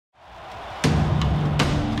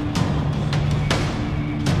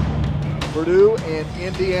Purdue and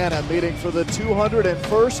Indiana meeting for the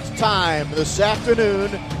 201st time this afternoon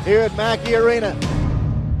here at Mackey Arena.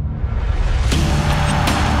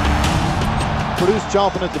 Purdue's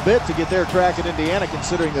chomping at the bit to get their crack at Indiana,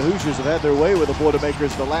 considering the Hoosiers have had their way with the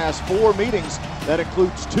Boilermakers the last 4 meetings. That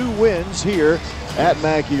includes 2 wins here at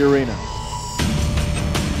Mackey Arena.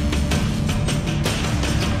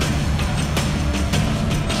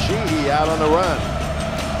 Sheehy out on the run.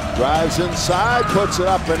 Drives inside, puts it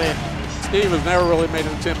up and in. Steve has never really made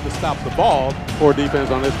an attempt to stop the ball or defense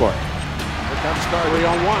on this part. Here comes Carter.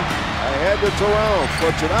 3-on-1. Ahead to Terran.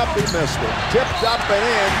 Puts it up, he missed it. Tipped up and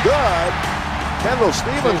in, good. Kendall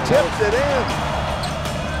Stevens tipped it in.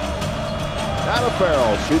 Down a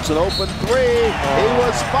barrel, shoots an open 3. He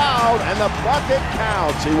was fouled, and the bucket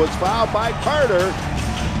counts. He was fouled by Carter.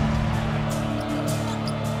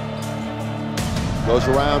 Goes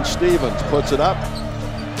around Stevens, puts it up.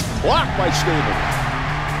 Blocked by Stevens.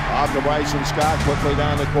 Off to Bryson Scott, quickly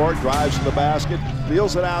down the court, drives to the basket,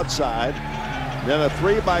 feels it outside. Then a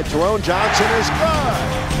 3 by Terran Johnson is good.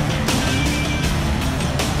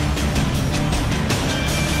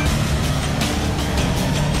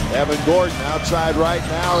 Evan Gordon outside right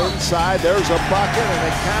now, inside. There's a bucket, and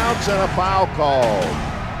it counts, and a foul called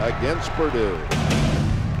against Purdue.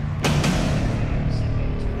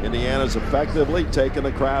 Indiana's effectively taken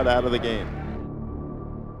the crowd out of the game.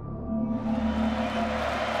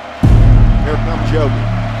 Here comes Yogi.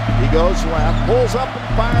 He goes left, pulls up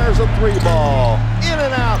and fires a 3-ball. In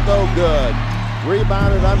and out, no good.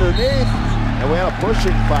 Rebounded underneath, and we had a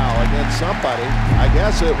pushing foul against somebody. I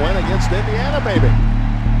guess it went against Indiana, maybe.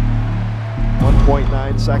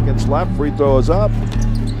 1.9 seconds left. Free throw is up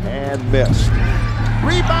and missed.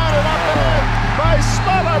 Rebounded up and in by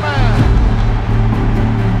Smotherman.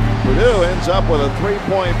 Purdue ends up with a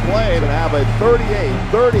 3-point play to have a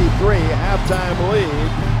 38-33 halftime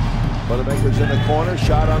lead. Boilermakers in the corner,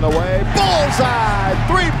 shot on the way. Bullseye!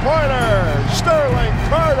 3-pointer! Sterling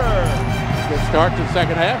Carter! Good start to the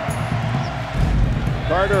second half.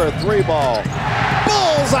 Carter a 3-ball.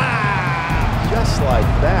 Bullseye! Just like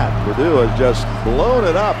that, Purdue has just blown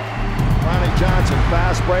it up. Ronnie Johnson,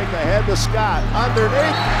 fast break ahead to Scott.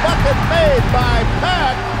 Underneath, bucket made by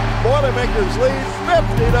Peck. Boilermakers lead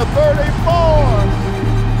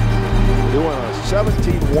 50-34. Doing a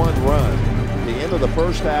 17-1 run. The end of the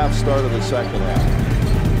first half, start of the second half.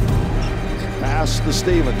 Pass to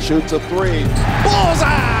Stevens, shoots a 3.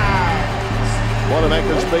 Bullseye!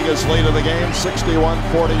 Boilermakers' biggest lead of the game, 61-42.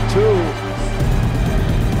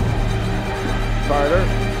 Carter,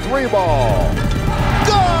 3-ball.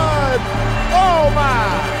 Good! Oh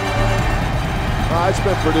my! It's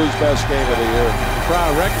been Purdue's best game of the year. The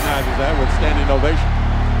crowd recognizes that with standing ovation.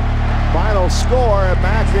 Final score at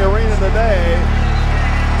Mackey Arena today.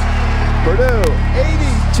 Purdue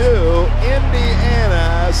 82,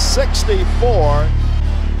 Indiana 64.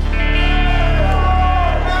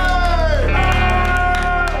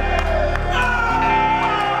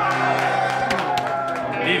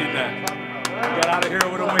 Needed that. Got out of here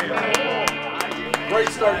with a win. Great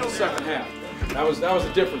start in the second half. That was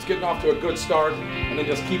the difference, getting off to a good start and then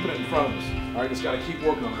just keeping it in front of us. All right, just got to keep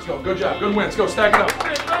working on it. Let's go. Good job. Good win. Let's go. Stack it up.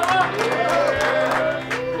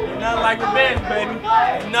 Nothing like revenge, baby.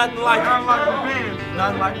 Nothing like revenge.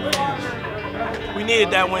 Nothing like revenge. We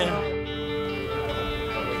needed that win.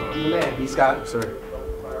 Man, he's got it, sir.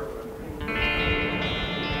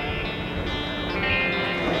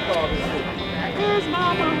 Where's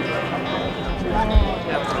Mama?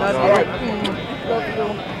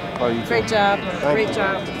 Great job. Great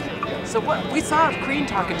job. So what? We saw Green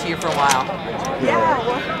talking to you for a while. Yeah.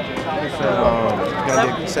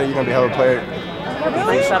 He said you're gonna be a hell of a player.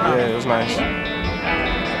 Really? Yeah, it was nice. Yeah.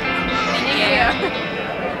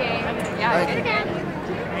 Yeah.